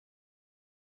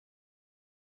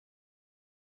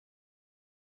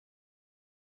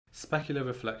Specular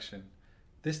reflection.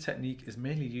 This technique is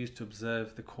mainly used to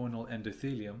observe the corneal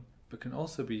endothelium, but can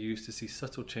also be used to see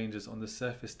subtle changes on the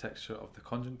surface texture of the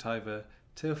conjunctiva,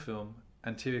 tear film,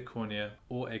 anterior cornea,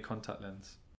 or a contact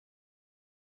lens.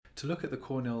 To look at the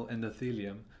corneal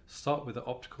endothelium, start with the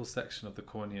optical section of the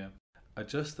cornea.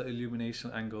 Adjust the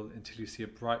illumination angle until you see a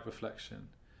bright reflection.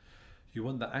 You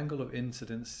want the angle of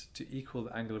incidence to equal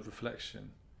the angle of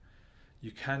reflection. You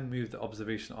can move the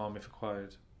observation arm if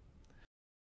required.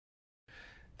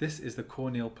 This is the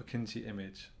corneal Purkinje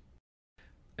image.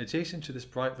 Adjacent to this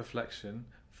bright reflection,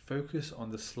 focus on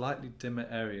the slightly dimmer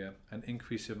area and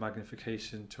increase your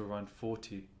magnification to around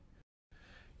 40.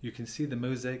 You can see the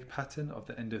mosaic pattern of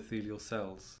the endothelial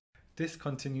cells.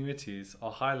 Discontinuities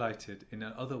are highlighted in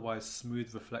an otherwise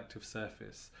smooth reflective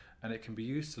surface, and it can be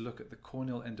used to look at the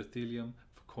corneal endothelium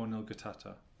for corneal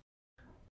guttata.